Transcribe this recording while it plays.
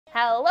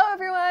Hello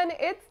everyone,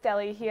 it's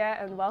Deli here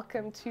and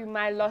welcome to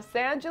my Los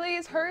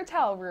Angeles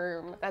hotel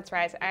room. That's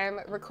right, I'm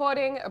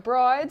recording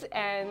abroad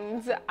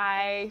and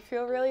I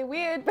feel really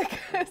weird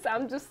because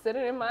I'm just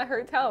sitting in my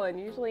hotel and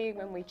usually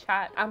when we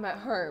chat, I'm at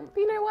home.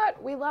 But you know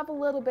what? We love a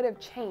little bit of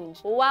change.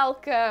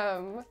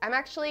 Welcome! I'm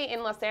actually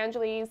in Los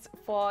Angeles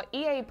for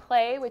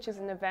EaPlay, which is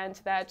an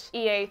event that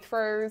EA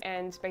throws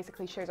and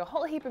basically shows a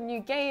whole heap of new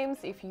games.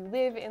 If you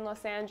live in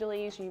Los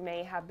Angeles, you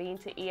may have been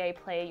to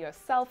EaPlay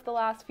yourself the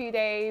last few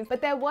days,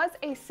 but there was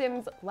a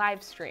Sims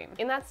live stream.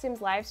 In that Sims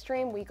live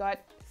stream, we got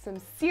some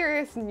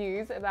serious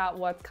news about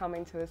what's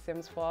coming to The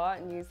Sims 4,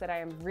 news that I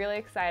am really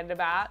excited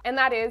about. And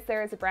that is,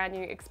 there is a brand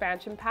new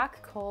expansion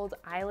pack called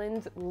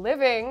Island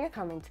Living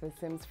coming to The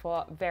Sims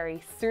 4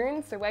 very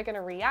soon. So we're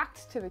gonna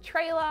react to the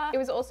trailer. It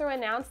was also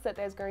announced that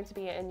there's going to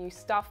be a new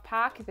stuff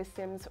pack, the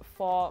Sims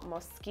 4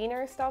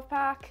 Moschino stuff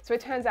pack. So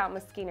it turns out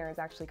Moschino is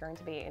actually going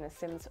to be in a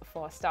Sims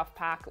 4 stuff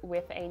pack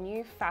with a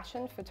new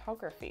fashion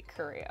photography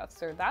career.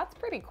 So that's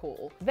pretty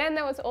cool. Then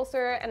there was also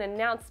an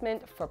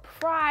announcement for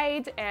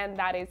Pride, and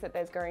that is that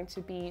there's going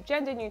to be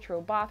gender-neutral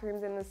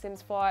bathrooms in The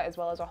Sims 4, as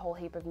well as a whole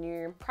heap of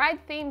new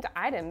Pride-themed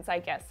items, I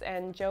guess.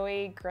 And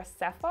Joey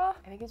Graceffa,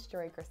 I think it's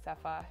Joey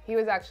Graceffa, he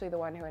was actually the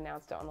one who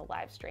announced it on the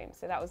live stream,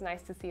 so that was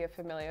nice to see a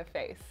familiar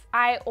face.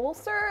 I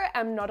also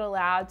am not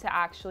allowed to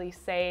actually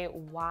say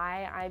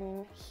why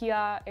I'm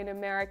here in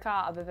America,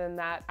 other than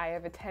that I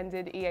have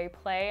attended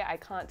EaPlay. I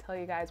can't tell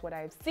you guys what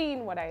I've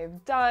seen, what I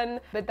have done,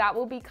 but that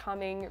will be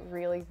coming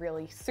really,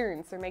 really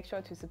soon. So make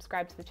sure to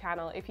subscribe to the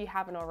channel if you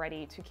haven't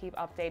already to keep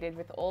updated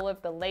with all of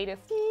the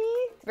latest,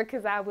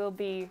 because I will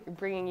be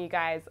bringing you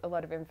guys a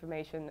lot of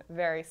information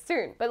very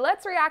soon. But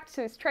let's react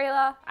to this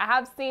trailer. I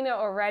have seen it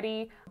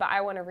already, but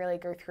I want to really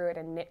go through it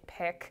and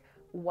nitpick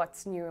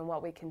what's new and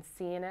what we can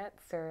see in it.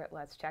 So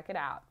let's check it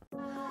out.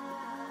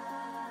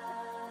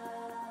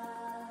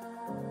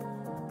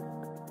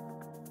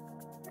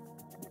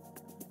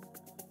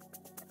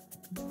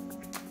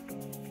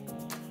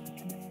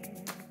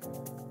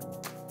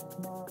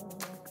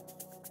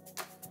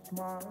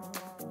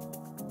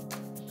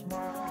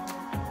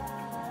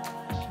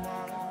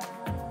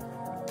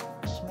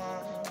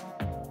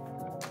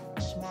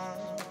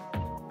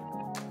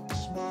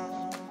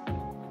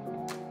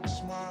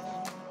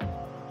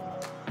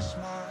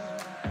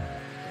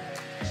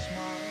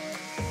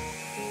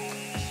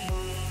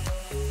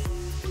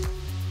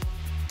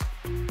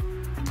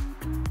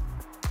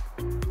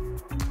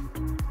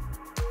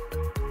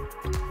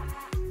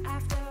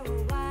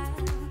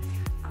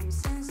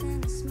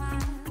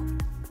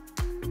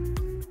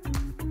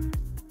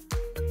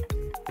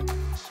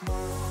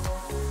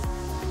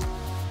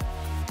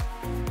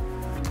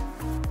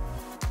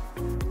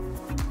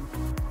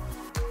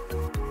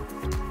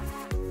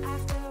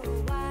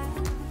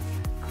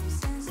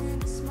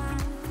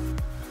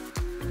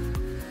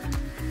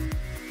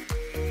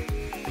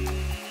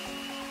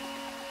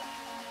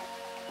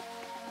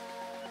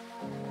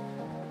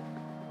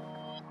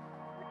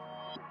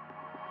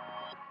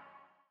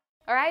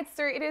 All right,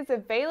 so it is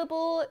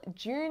available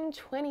June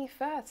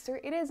 21st, so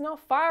it is not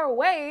far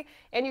away,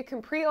 and you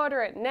can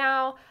pre-order it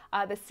now.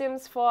 The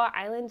Sims 4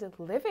 Island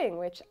Living,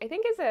 which I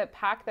think is a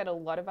pack that a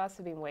lot of us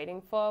have been waiting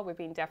for. We've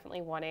been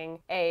definitely wanting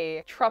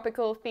a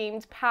tropical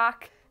themed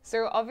pack.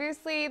 So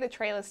obviously the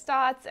trailer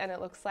starts and it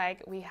looks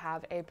like we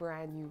have a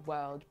brand new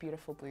world,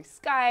 beautiful blue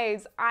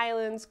skies,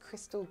 islands,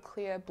 crystal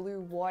clear blue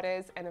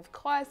waters, and of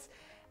course,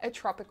 a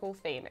tropical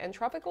theme. And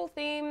tropical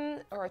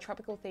theme, or a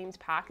tropical themed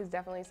pack, is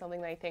definitely something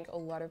that I think a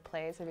lot of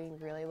players have been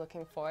really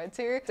looking forward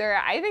to. So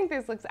I think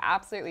this looks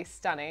absolutely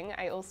stunning.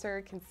 I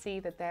also can see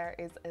that there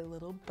is a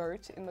little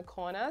boat in the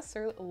corner,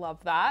 so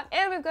love that.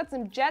 And we've got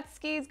some jet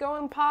skis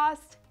going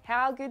past.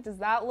 How good does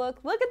that look?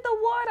 Look at the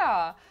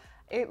water.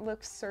 It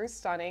looks so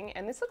stunning,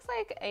 and this looks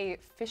like a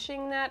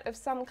fishing net of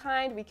some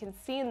kind. We can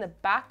see in the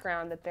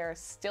background that there are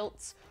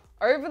stilts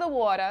over the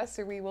water,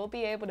 so we will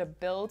be able to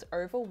build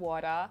over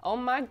water. Oh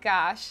my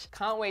gosh,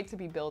 can't wait to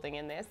be building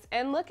in this.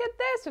 And look at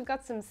this, we've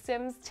got some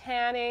Sims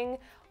tanning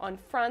on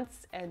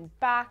fronts and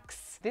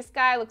backs. This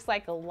guy looks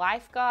like a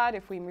lifeguard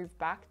if we move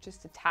back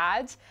just a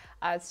tad.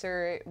 So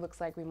it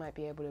looks like we might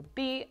be able to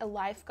be a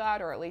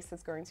lifeguard, or at least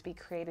there's going to be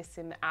creator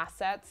sim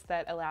assets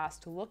that allow us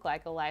to look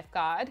like a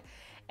lifeguard.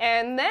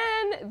 And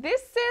then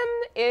this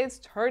sim is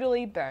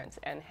totally burnt.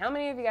 And how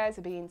many of you guys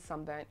have been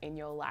sunburnt in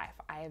your life?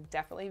 I have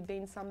definitely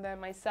been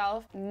sunburnt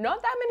myself.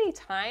 Not that many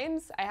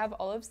times. I have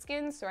olive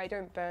skin, so I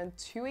don't burn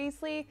too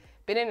easily.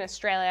 But in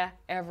Australia,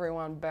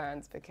 everyone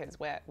burns because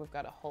we've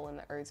got a hole in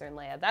the ozone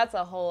layer. That's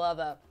a whole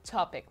other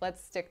topic.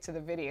 Let's stick to the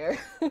video.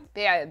 But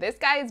yeah, this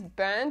guy is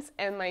burnt,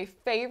 and my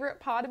favorite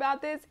part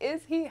about this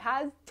is he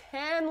has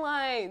tan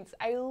lines.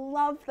 I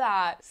love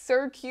that.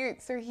 So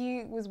cute. So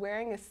he was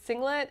wearing a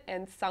singlet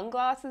and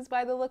sunglasses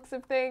by the looks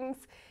of things,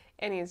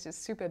 and he's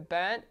just super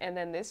burnt. And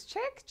then this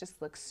chick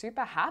just looks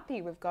super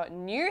happy. We've got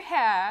new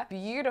hair,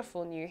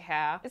 beautiful new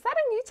hair. Is that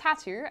a new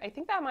tattoo? I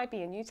think that might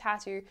be a new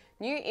tattoo.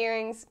 New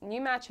earrings,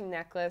 new matching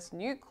necklace,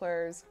 new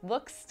clothes.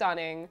 Looks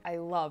stunning. I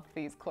love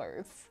these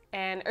clothes.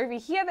 And over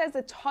here, there's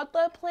a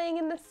toddler playing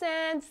in the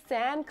sand,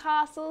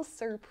 sandcastles,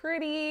 so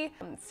pretty.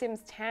 Sims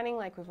tanning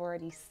like we've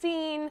already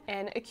seen,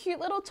 and a cute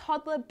little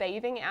toddler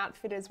bathing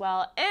outfit as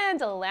well,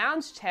 and a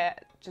lounge chair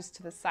just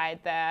to the side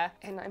there.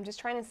 And I'm just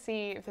trying to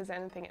see if there's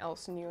anything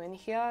else new in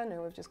here.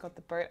 No, we've just got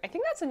the boat. I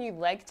think that's a new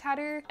leg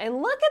tattoo.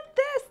 And look at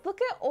this, look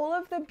at all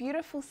of the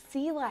beautiful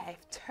sea life,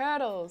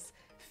 turtles,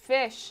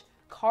 fish,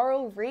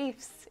 coral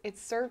reefs.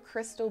 It's so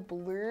crystal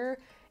blue.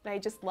 And I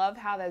just love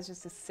how there's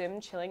just a sim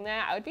chilling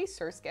there. I would be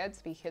so scared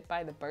to be hit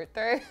by the boat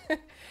though.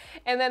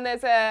 And then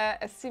there's a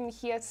sim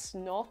here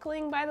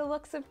snorkeling by the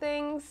looks of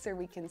things, so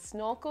we can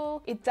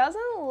snorkel. It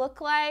doesn't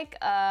look like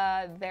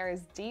there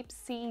is deep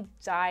sea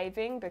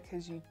diving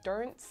because you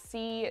don't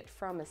see it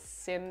from a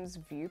sim's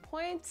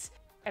viewpoint.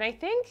 And I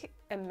think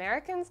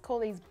Americans call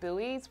these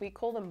buoys, we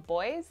call them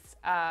buoys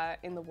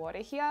in the water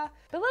here.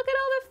 But look at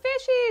all the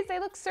fishies, they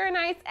look so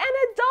nice. And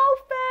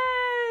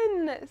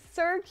a dolphin,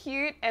 so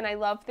cute. And I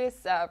love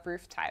this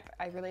roof type.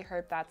 I really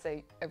hope that's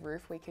a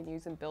roof we can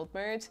use in build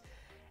mode.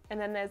 And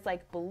then there's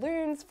like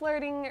balloons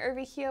floating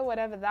over here,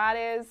 whatever that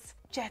is.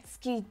 Jet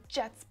ski,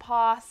 jets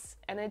pass,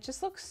 and it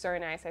just looks so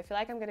nice. I feel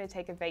like I'm gonna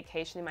take a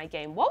vacation in my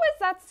game. What was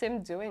that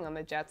sim doing on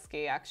the jet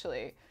ski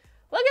actually?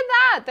 Look at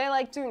that! They're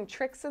like doing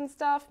tricks and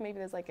stuff. Maybe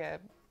there's like a,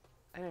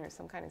 I don't know,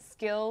 some kind of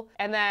skill.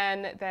 And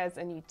then there's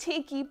a new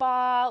tiki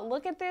bar.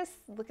 Look at this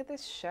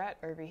shirt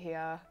over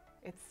here.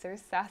 It's so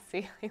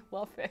sassy, I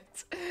love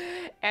it.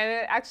 And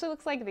it actually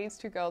looks like these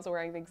two girls are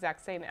wearing the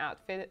exact same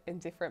outfit in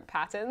different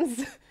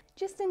patterns.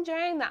 Just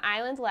enjoying the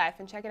island life,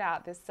 and check it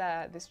out.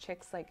 This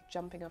chick's like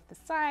jumping off the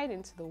side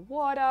into the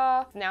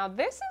water. Now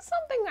this is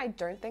something I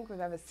don't think we've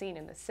ever seen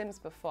in The Sims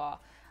before.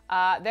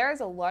 There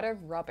is a lot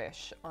of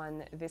rubbish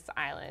on this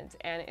island,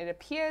 and it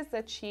appears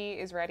that she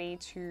is ready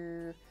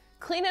to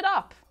clean it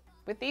up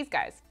with these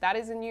guys. That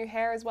is a new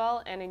hair as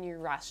well, and a new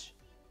rash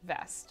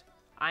vest.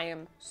 I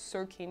am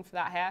so keen for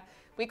that hair.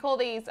 We call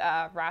these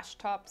rash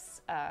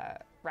tops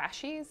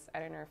rashies. I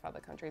don't know if other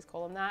countries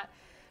call them that.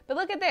 But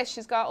look at this,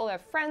 she's got all her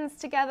friends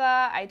together.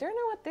 I don't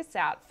know what this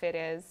outfit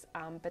is,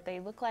 but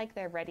they look like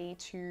they're ready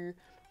to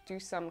do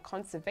some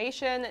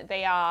conservation.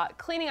 They are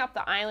cleaning up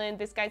the island.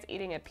 This guy's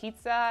eating a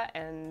pizza,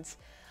 and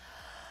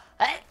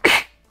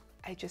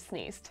I just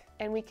sneezed.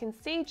 And we can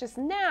see just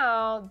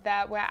now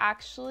that we're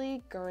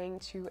actually going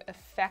to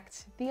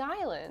affect the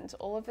island.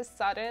 All of a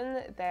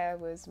sudden, there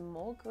was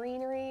more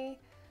greenery.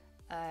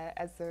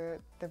 As the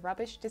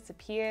rubbish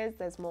disappears,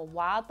 there's more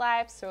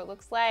wildlife, so it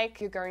looks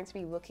like you're going to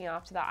be looking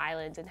after the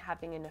island and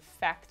having an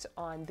effect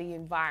on the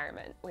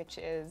environment, which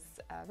is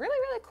really,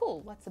 really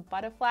cool. Lots of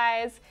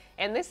butterflies,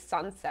 and this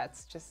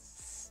sunset's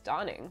just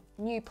stunning.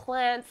 New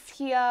plants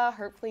here.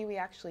 Hopefully we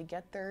actually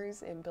get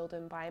those in build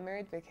and buy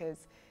mode,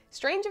 because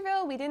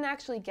Strangerville, we didn't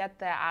actually get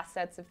the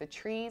assets of the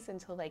trees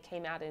until they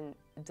came out in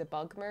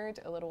debug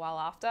mode a little while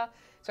after.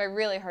 So I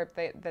really hope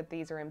that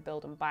these are in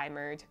build and buy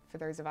mode for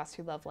those of us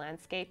who love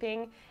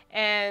landscaping.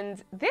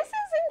 And this is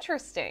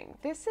interesting.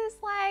 This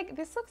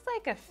looks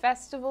like a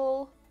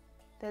festival.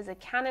 There's a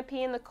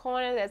canopy in the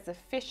corner. There's the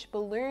fish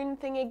balloon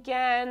thing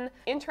again.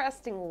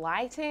 Interesting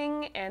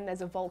lighting, and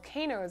there's a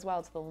volcano as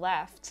well to the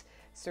left.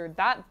 So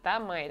that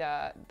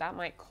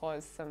might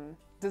cause some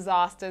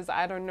disasters,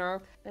 I don't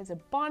know. There's a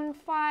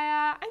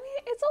bonfire. I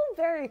mean, it's all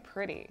very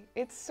pretty.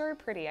 It's so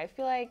pretty. I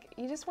feel like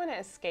you just want to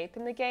escape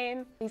in the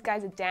game. These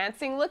guys are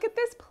dancing. Look at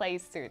this play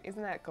suit.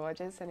 Isn't that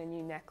gorgeous? And a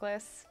new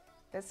necklace.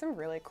 There's some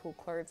really cool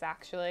clothes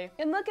actually.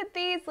 And look at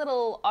these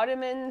little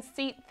ottoman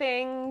seat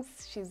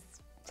things. She's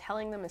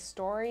telling them a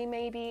story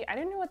maybe. I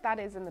don't know what that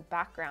is in the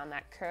background,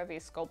 that curvy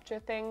sculpture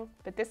thing,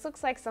 but this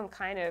looks like some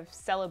kind of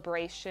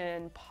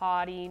celebration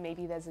party.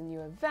 Maybe there's a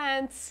new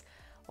event.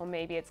 Or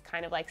maybe it's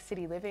kind of like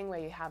city living where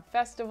you have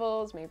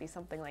festivals, maybe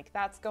something like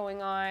that's going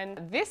on.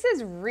 This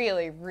is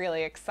really,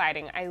 really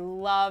exciting. I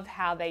love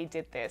how they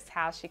did this,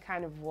 how she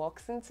kind of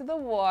walks into the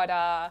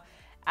water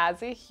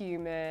as a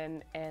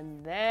human,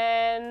 and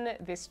then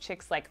this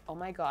chick's like, oh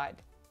my God,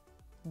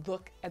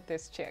 look at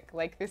this chick.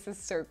 Like, this is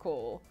so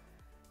cool.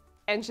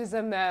 And she's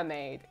a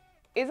mermaid.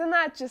 Isn't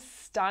that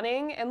just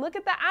stunning? And look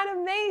at the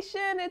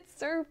animation, it's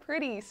so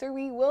pretty. So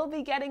we will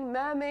be getting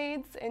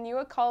mermaids in New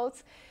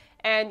Occult.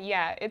 And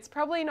yeah, it's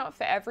probably not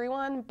for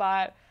everyone,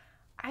 but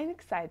I'm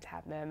excited to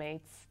have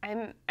mermaids.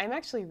 I'm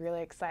actually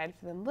really excited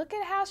for them. Look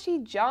at how she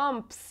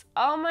jumps.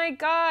 Oh my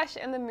gosh,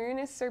 and the moon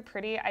is so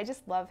pretty. I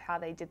just love how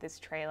they did this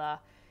trailer.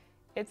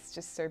 It's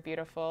just so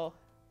beautiful.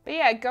 But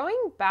yeah,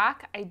 going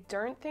back, I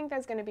don't think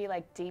there's gonna be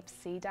like deep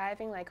sea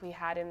diving like we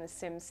had in The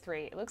Sims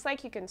 3. It looks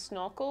like you can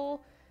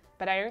snorkel,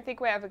 but I don't think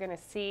we're ever gonna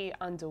see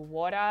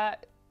underwater,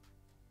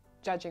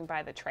 judging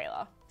by the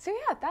trailer. So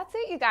yeah, that's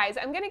it, you guys.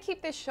 I'm gonna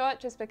keep this short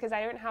just because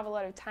I don't have a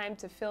lot of time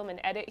to film and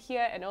edit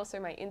here, and also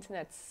my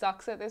internet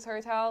sucks at this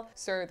hotel.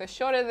 So the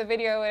shorter the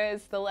video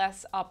is, the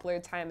less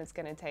upload time it's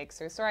gonna take.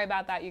 So sorry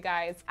about that, you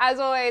guys. As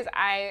always,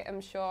 I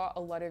am sure a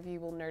lot of you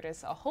will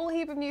notice a whole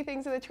heap of new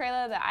things in the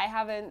trailer that I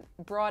haven't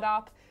brought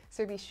up.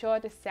 So be sure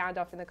to sound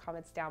off in the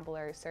comments down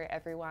below so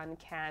everyone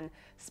can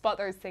spot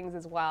those things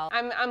as well.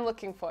 I'm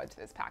looking forward to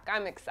this pack.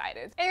 I'm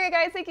excited. Anyway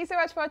guys, thank you so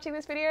much for watching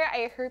this video.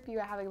 I hope you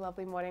are having a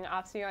lovely morning,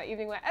 afternoon, or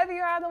evening wherever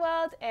you are in the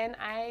world, and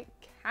I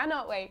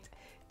cannot wait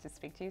to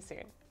speak to you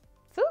soon.